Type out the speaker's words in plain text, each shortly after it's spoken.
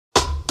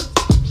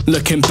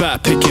Looking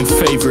back, picking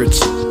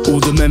favourites. All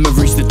the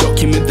memories that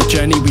document the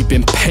journey we've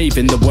been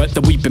paving. The work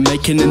that we've been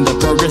making in the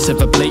progress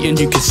ever blatant.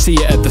 You can see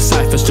it at the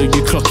cypher, so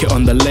you clock it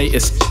on the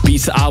latest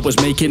beats that I was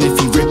making.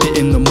 If you rip it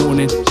in the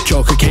morning,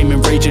 Joker came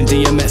in raging,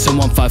 DMX and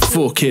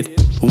 154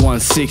 Kid.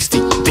 160,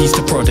 peace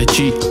to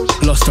Prodigy.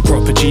 Lost to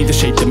proper G, the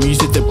shape, the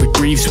music that we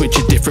breathe. Switch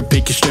a different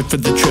picture straight for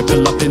the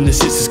triple up in the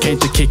sisters. Came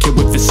to kick it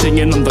with the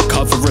singing on the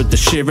cover of the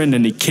Sheeran,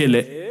 and he kill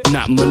it.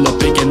 Nat Muller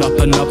bigging up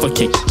another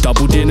kick.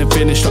 Doubled in and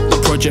finished up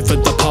the project for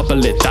the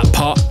public. That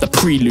part, the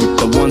prelude,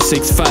 the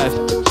 165.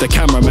 The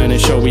cameraman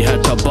and show we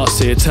had to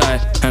bust it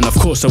tight. And of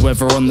course the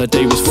weather on the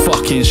day was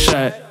fucking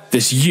shit.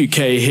 This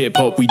UK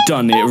hip-hop, we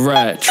done it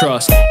right,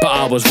 trust. But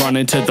I was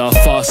running to the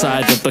far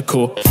side of the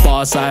court.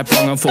 Bar side,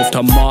 prong and forth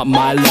to mark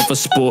my love of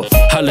sport.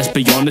 How, let's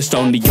be honest,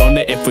 only on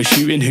it if we're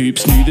shooting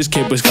hoops. Knew this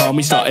kid was calm,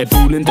 he started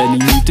balling, then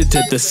he moved it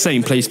to the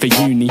same place for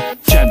uni.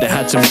 Jammed it,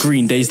 had some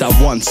Green Days, that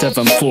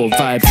 174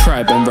 vibe,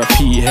 tribe and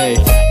repeat, hey.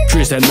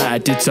 Driz and I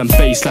did some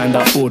bassline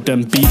that bought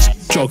them beats.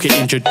 Joker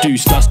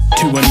introduced us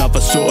to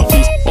another sort of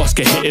beast.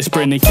 Oscar hit it,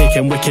 sprinting,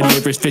 kicking, wicked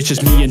lyrics,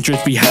 vicious. Me and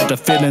Driz, we had a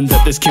feeling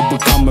that this kid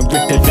would come and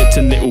rip it bits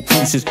and little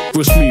pieces.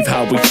 Real smooth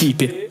how we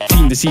keep it.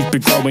 Team the seeds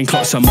been growing,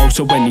 clock some more,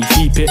 so when he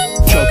deep it.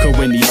 Joker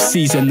when he's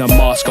seizing the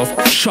mask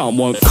off. Shan't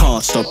won't,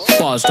 can't stop.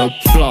 Bars don't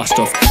blast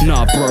off.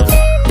 Nah bro,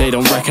 they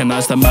don't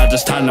recognize the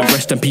maddest talent.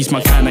 Rest in peace,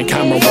 my Canon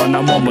camera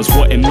 191 was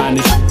what it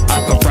managed.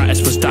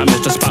 Apparatus was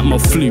damaged, I spat more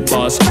flute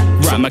bars.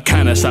 Rap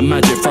mechanics, that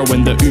magic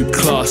throwing the oop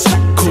class.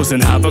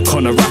 Causing havoc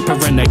on a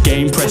rapper in the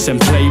game. Press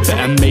and play,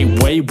 better make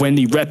way when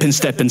he reppin',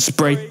 step and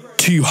spray.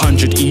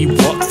 200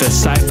 walk the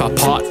cypher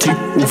part 2.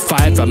 All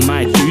 5 of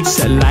my dudes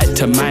set light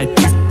to my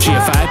booth.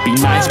 GFI be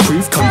nice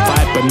proof, come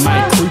vibe with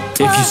my crew.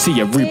 If you see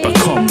a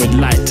Rubicon, we'd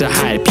like to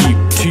hype you.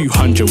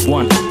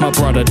 201, my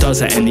brother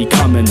does it and he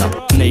coming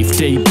up. Nave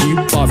debut,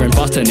 bar and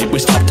button, it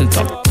was top to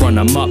top. Run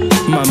 'em up,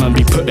 my man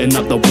be putting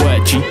up the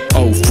word G.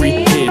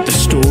 03, hear the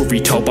story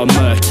told by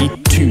Murky.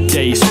 2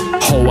 days,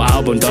 whole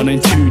album done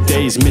in 2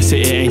 days. Miss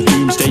it ain't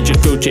doomsday,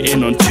 just build you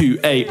in on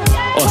 2-8.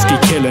 Oski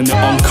killing it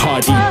on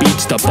Cardi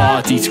beats, the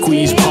Barty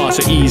squeeze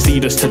past so ease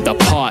lead us to the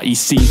party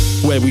scene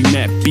where we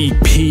met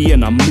BP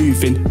and I'm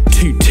moving.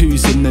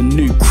 2-2s in the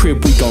new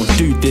crib, we gon'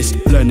 do this.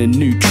 Learning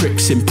new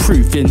tricks,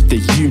 improving the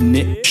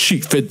unit.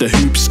 Shoot for the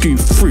hoop, scoot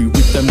through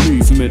with the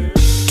movement.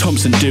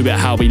 Thompson do it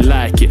how we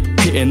like it,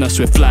 hitting us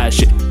with fly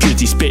shit.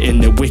 Drizzy spitting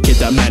the wicked,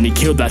 that man he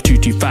killed that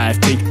 225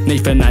 pig.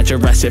 Nathan at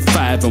Jurassic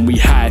 5 and we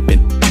hyping.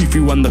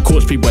 2-3-1 the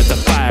course, be where the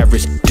fire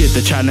is. Did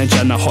the challenge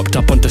and I hopped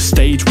up onto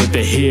stage with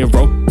the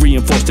hero.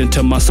 Reinforced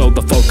into my soul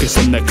the focus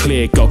and the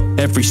clear goal.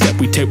 Every step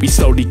we take we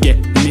slowly get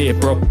near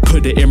bro.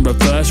 Put it in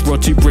reverse,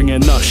 Roddy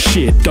bringing us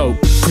shit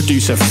dope.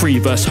 Producer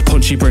Freeverse,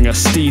 Punchy bring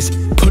us steez.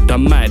 Put the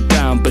mic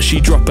down but she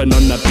dropping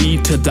on the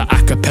beat to the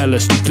acapella.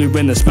 Sneak blue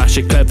in and smash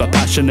it clever,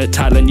 passionate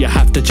talent. You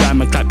have to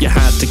jam and clap your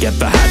hands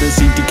together. Hadn't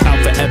seen decal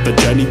forever,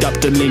 journeyed up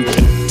to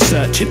Lincoln.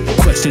 Searching,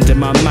 questions in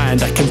my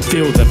mind, I can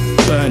feel them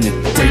burning.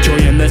 Ray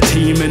Joy and the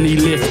team and he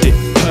lifted.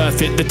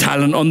 Perfect, the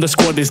talent on the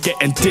squad is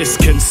getting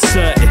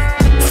disconcerting.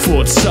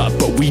 Ford's up,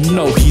 but we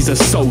know he's a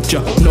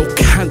soldier. No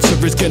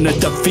cancer is gonna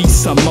defeat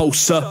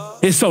Samosa.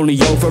 It's only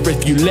over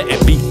if you let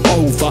it be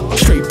over.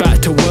 Straight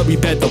back to where we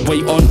bear the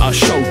weight on our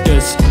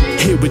shoulders.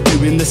 Here we're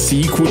doing the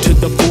sequel to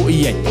the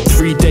 48.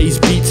 3 days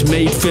beats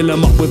made, fill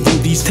 'em up with all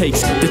these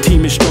takes. The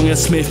team is strong and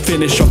Smith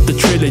finish off the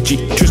trilogy.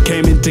 Just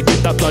came in to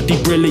get that bloody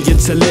brilliant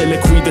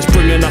soliloquy that's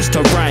bringing us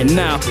to right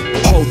now.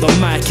 Hold the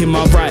mic in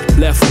my right,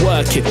 left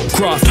working.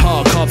 Craft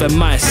hard, carving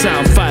my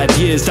sound. 5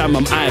 years, damn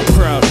I'm eye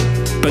proud.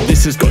 But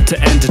this has got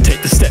to end to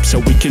take the steps so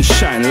we can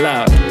shine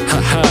loud.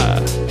 Haha,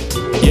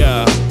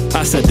 yeah.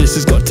 I said this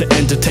has got to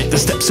end to take the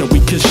steps so we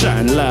can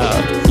shine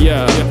loud.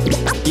 Yeah,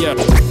 yeah,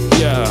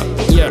 yeah,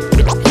 yeah,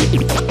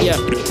 yeah,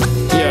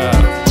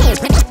 yeah.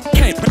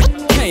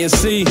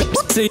 Kayncee,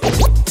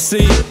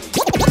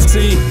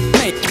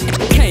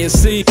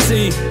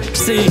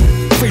 Kayncee,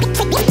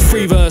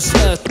 Freeverse,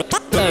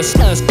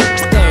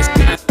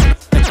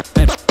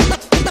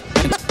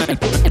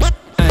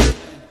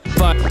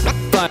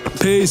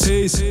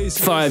 peace,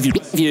 5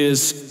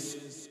 years.